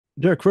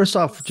Derek, first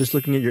off, just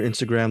looking at your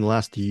Instagram, the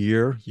last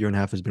year and a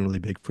half has been really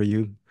big for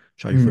you.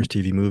 Shot your Mm. first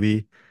TV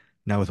movie,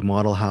 now with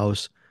Model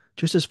House.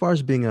 Just as far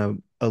as being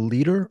a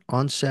leader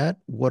on set,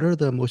 what are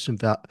the most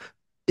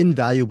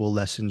invaluable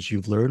lessons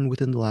you've learned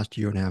within the last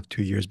year and a half,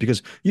 2 years?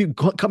 Because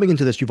coming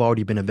into this, you've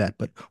already been a vet,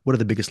 but what are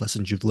the biggest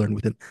lessons you've learned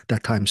within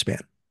that time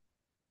span?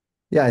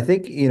 Yeah, I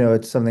think,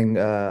 it's something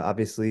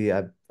obviously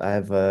I've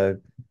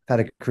had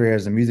a career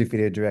as a music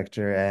video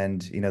director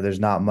and there's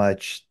not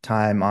much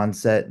time on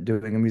set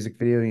doing a music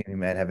video. You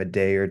might have a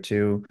day or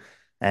two.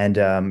 And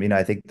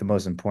I think the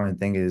most important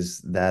thing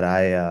is that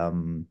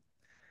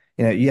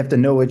you have to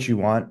know what you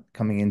want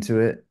coming into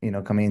it,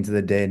 coming into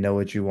the day, know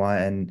what you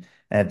want. And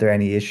if there are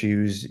any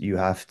issues, you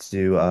have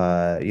to,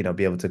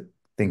 be able to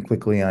think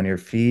quickly on your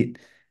feet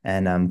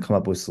and come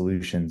up with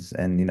solutions.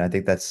 And, I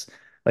think that's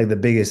like the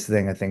biggest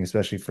thing, I think,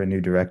 especially for new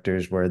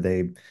directors where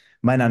they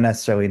might not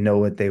necessarily know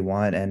what they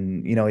want.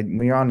 And,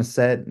 when you're on a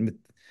set with,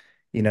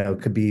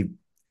 it could be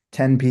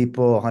 10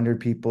 people, 100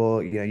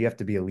 people, you have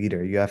to be a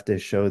leader. You have to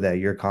show that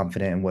you're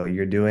confident in what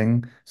you're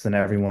doing so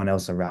then everyone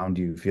else around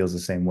you feels the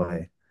same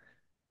way.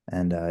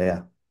 And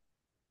yeah.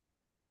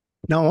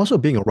 Now, also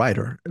being a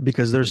writer,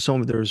 because there's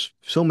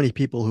so many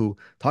people who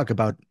talk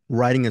about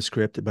writing a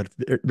script, but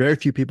very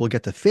few people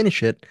get to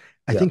finish it.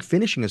 I Yeah. think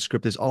finishing a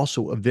script is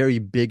also a very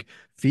big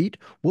feat.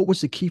 What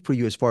was the key for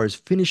you as far as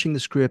finishing the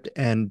script,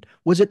 and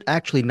was it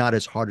actually not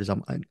as hard as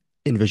I'm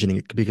envisioning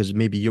it? Because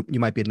maybe you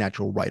might be a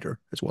natural writer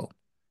as well.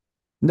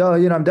 No,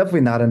 I'm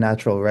definitely not a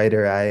natural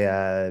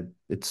writer.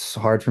 It's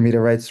hard for me to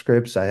write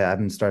scripts. I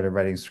haven't started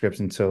writing scripts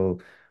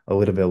until a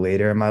little bit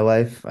later in my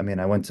life. I mean,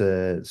 I went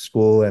to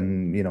school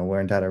and,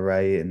 learned how to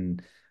write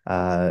and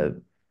uh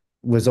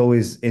was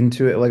always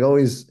into it, like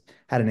always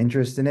had an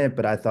interest in it,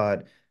 but I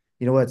thought,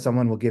 you know what,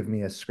 someone will give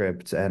me a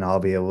script and I'll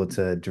be able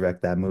to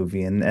direct that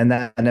movie. And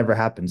that never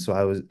happened.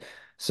 So,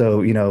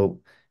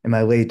 in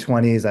my late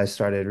 20s, I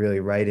started really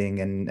writing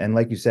and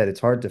like you said, it's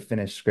hard to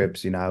finish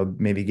scripts. I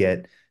would maybe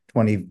get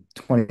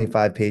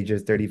 25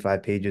 pages,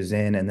 35 pages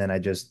in, and then I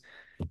just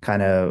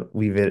kind of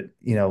leave it,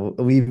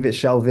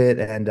 shelve it,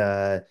 and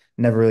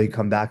never really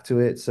come back to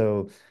it.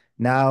 So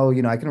now,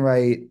 I can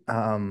write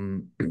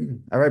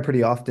I write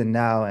pretty often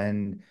now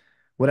and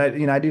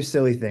I do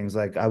silly things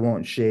like I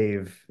won't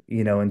shave,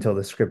 until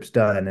the script's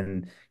done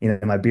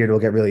and my beard will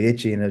get really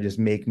itchy and it'll just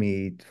make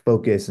me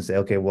focus and say,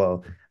 okay,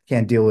 well, I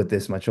can't deal with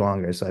this much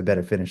longer, so I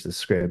better finish the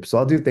script. So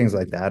I'll do things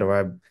like that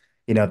or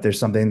if there's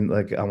something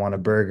like I want a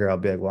burger, I'll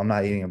be like, well, I'm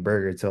not eating a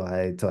burger till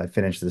I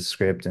finish the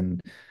script and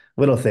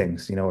little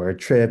things, or a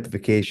trip,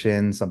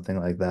 vacation, something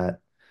like that.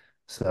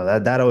 So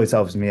that always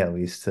helps me at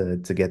least to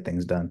get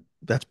things done.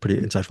 That's pretty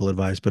insightful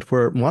advice. But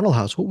for Model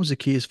House, what was the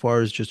key as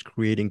far as just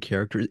creating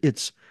characters?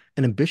 It's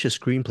an ambitious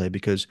screenplay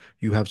because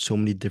you have so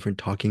many different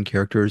talking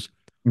characters.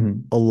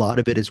 Mhm. A lot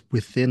of it is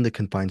within the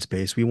confined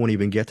space. We won't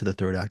even get to the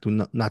third act.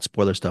 We'll not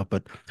spoiler stuff,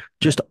 but Yeah.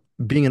 just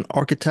being an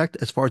architect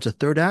as far as the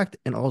third act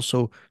and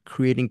also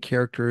creating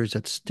characters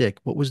that stick.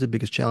 What was the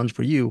biggest challenge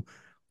for you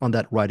on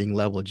that writing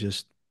level?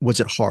 Just was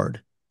it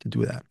hard to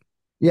do that?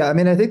 Yeah, I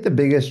mean, I think the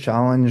biggest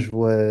challenge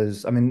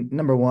was, I mean,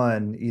 number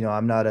one,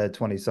 I'm not a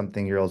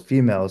 20-something-year-old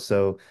female,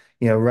 so,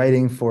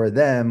 writing for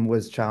them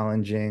was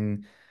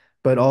challenging,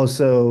 but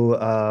also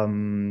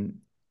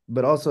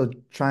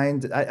trying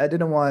to, I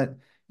didn't want,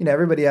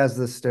 everybody has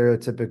this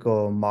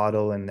stereotypical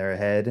model in their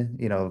head,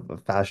 a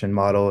fashion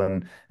model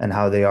and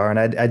how they are. And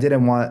I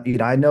didn't want,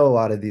 I know a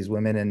lot of these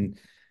women and,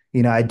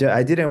 I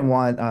didn't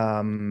want,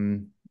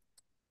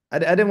 I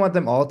didn't want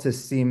them all to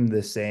seem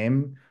the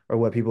same or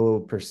what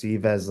people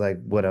perceive as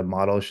like what a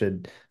model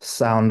should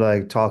sound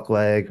like, talk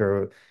like,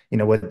 or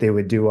what they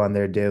would do on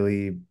their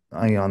daily,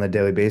 on the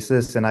daily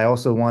basis. And I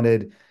also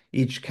wanted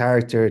each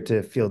character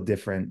to feel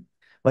different.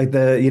 Like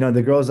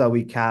the girls that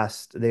we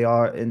cast, they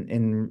are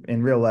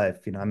in real life.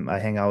 I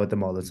hang out with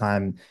them all the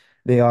time.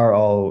 They are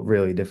all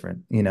really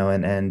different,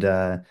 and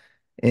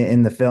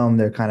in the film,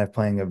 they're kind of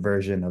playing a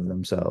version of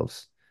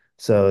themselves.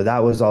 So that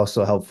was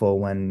also helpful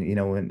when,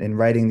 in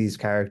writing these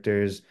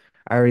characters,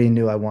 I already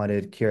knew I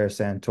wanted Kira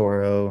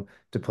Santoro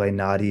to play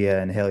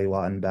Nadia and Haley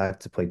Wattenbach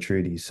to play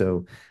Trudy.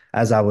 So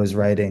as I was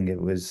writing, it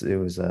was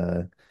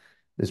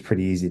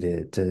pretty easy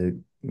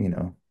to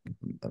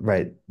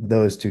write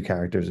those two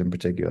characters in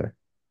particular.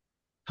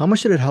 How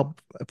much did it help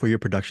for your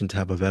production to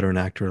have a veteran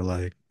actor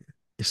like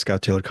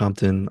Scout Taylor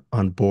Compton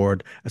on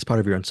board as part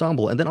of your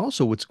ensemble? And then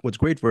also what's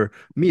great for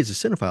me as a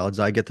cinephile is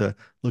I get to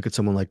look at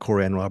someone like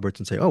Corey Ann Roberts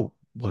and say, oh,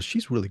 well,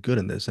 she's really good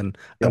in this, and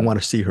I Yeah. want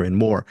to see her in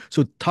more.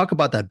 So talk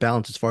about that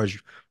balance as far as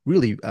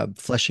really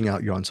fleshing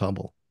out your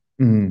ensemble.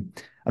 Mhm.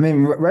 I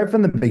mean, right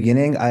from the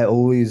beginning, I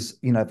always,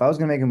 if I was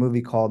gonna make a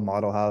movie called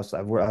Model House,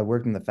 I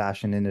worked in the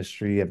fashion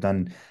industry. I've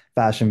done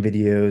fashion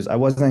videos. I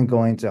wasn't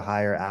going to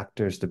hire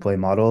actors to play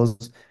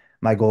models.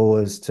 My goal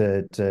was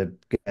to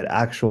get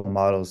actual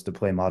models to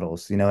play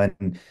models,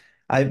 and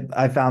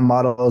I found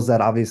models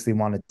that obviously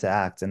wanted to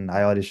act, and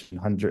I auditioned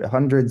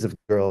hundreds of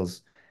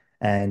girls,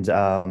 and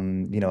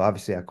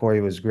obviously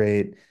Corey was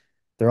great.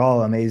 They're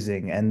all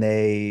amazing, and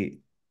a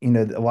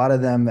lot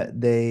of them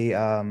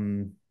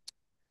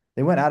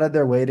they went out of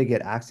their way to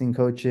get acting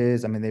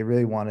coaches. I mean, they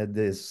really wanted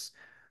this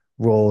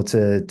role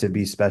to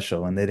be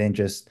special, and they didn't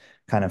just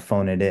kind of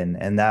phone it in.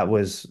 And that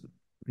was,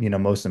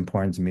 most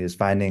important to me is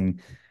finding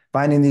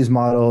these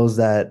models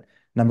that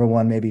number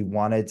one maybe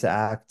wanted to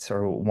act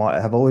or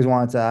have always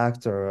wanted to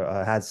act or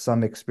had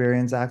some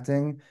experience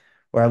acting,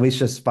 or at least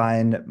just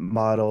find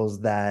models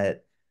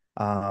that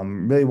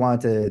really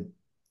wanted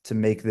to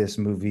make this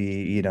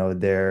movie,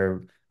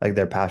 their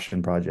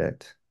passion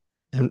project.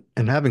 And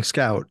having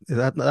Scout,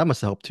 that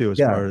must help too, as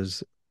Yeah. far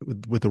as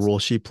with the role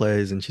she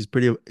plays, and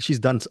she's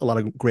done a lot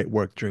of great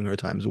work during her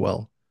time as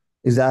well.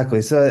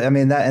 Exactly. So I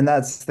mean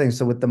that's the thing.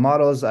 So with the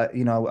models, I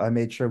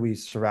made sure we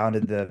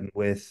surrounded them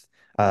with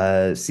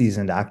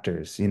seasoned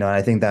actors, and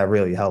I think that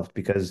really helped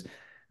because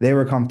they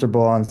were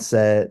comfortable on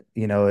set.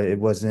 It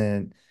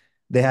wasn't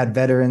they had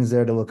veterans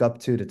there to look up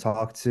to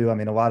talk to. I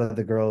mean, a lot of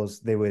the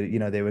girls they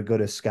would go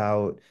to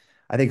Scout.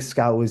 I think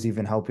Scout was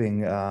even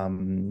helping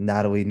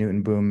Natalie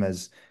Newton Boom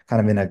as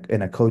kind of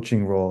in a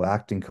coaching role,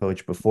 acting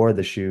coach before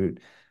the shoot.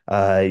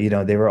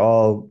 They were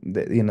all,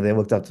 they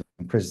looked up to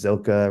Chris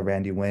Zilka,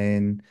 Randy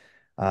Wayne.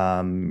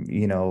 A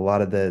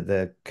lot of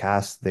the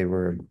cast they've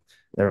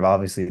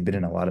obviously been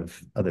in a lot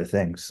of other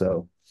things.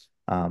 So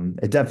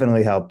it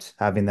definitely helped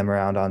having them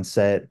around on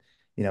set,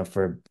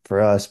 for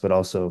us, but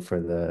also for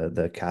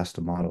the cast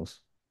of models.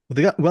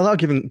 Well, without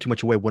giving too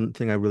much away, one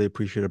thing I really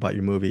appreciate about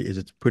your movie is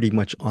it's pretty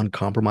much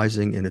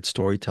uncompromising in its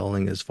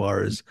storytelling as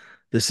far as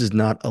this is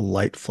not a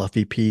light,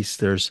 fluffy piece.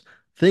 There's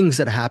things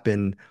that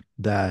happen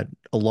that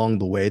along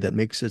the way that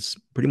makes it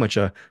pretty much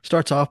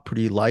starts off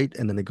pretty light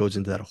and then it goes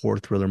into that horror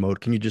thriller mode.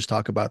 Can you just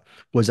talk about,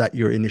 was that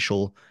your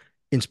initial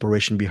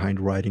inspiration behind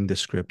writing the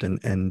script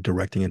and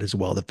directing it as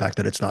well? The fact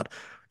that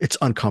it's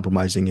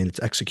uncompromising in its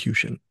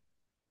execution.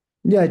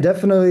 Yeah,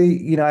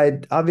 definitely.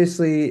 I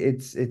obviously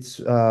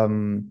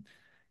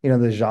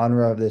the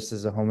genre of this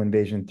is a home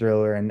invasion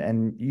thriller, and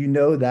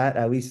that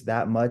at least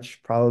that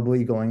much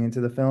probably going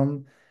into the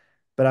film.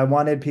 But I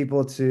wanted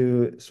people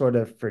to sort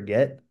of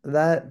forget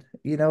that,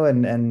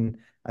 and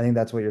I think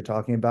that's what you're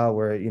talking about,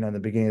 where, in the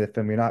beginning of the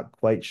film, you're not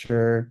quite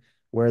sure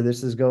where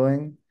this is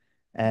going.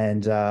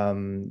 And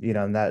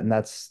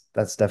that's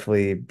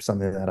definitely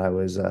something that I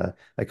was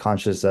like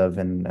conscious of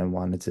and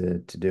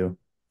wanted to do.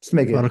 Just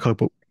make Final it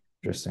couple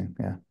interesting.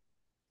 Yeah.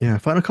 Yeah,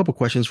 final couple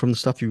questions from the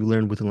stuff you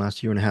learned within the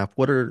last year and a half.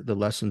 What are the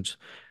lessons?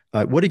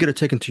 What are you going to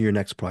take into your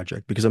next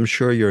project? Because I'm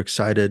sure you're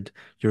excited.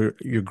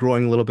 You're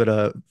growing a little bit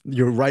of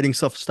you're writing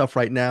stuff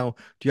right now.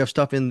 Do you have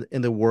stuff in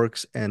the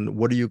works? And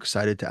what are you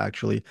excited to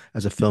actually,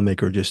 as a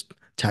filmmaker, just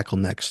tackle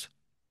next?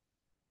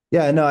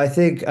 Yeah, no, I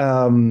think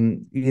I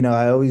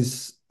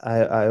always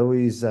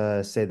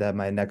say that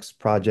my next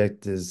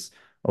project is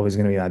always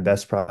going to be my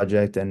best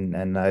project,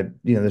 and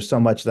there's so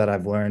much that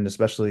I've learned,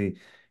 especially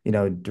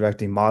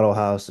directing Model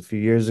House a few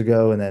years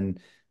ago, and then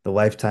the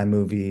Lifetime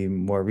movie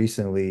more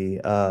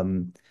recently.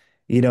 I'm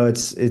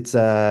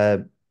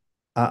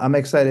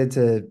excited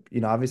to,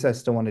 obviously I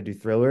still want to do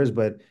thrillers,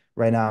 but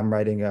right now I'm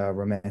writing a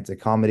romantic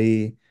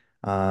comedy.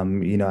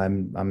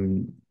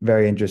 I'm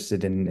very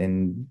interested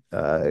in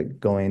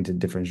going into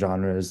different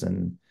genres,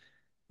 and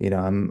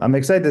I'm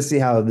excited to see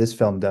how this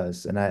film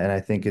does, and I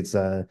think it's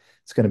going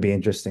to be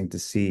interesting to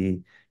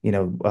see you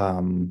know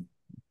um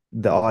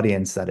the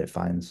audience that it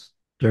finds.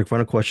 Derek,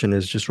 final question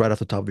is just right off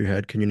the top of your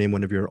head. Can you name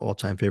one of your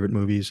all-time favorite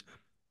movies?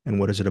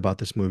 And what is it about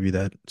this movie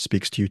that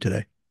speaks to you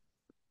today?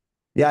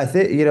 Yeah, I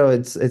think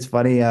it's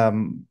funny.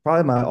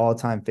 Probably my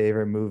all-time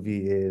favorite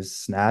movie is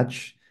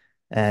Snatch,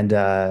 and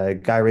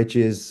Guy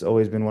Ritchie has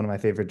always been one of my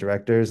favorite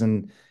directors.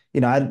 And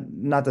I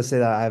not to say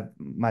that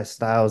my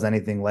style is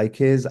anything like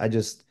his.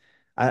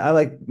 I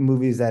like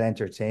movies that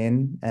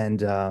entertain and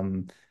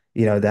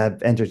that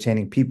have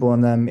entertaining people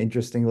in them,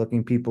 interesting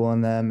looking people in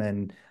them.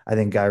 And I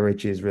think Guy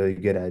Ritchie is really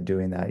good at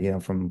doing that.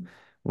 From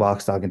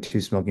Lock, Stock, and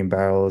Two Smoking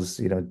Barrels.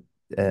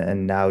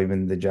 And now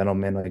even The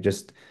Gentleman, like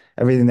just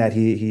everything that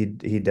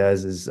he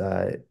does is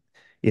I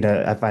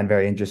find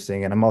very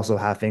interesting. And I'm also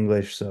half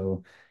English,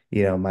 so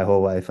my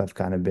whole life I've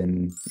kind of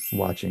been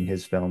watching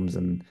his films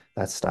and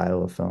that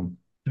style of film.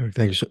 Derek,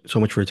 thank you so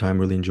much for your time.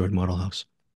 Really enjoyed Model House.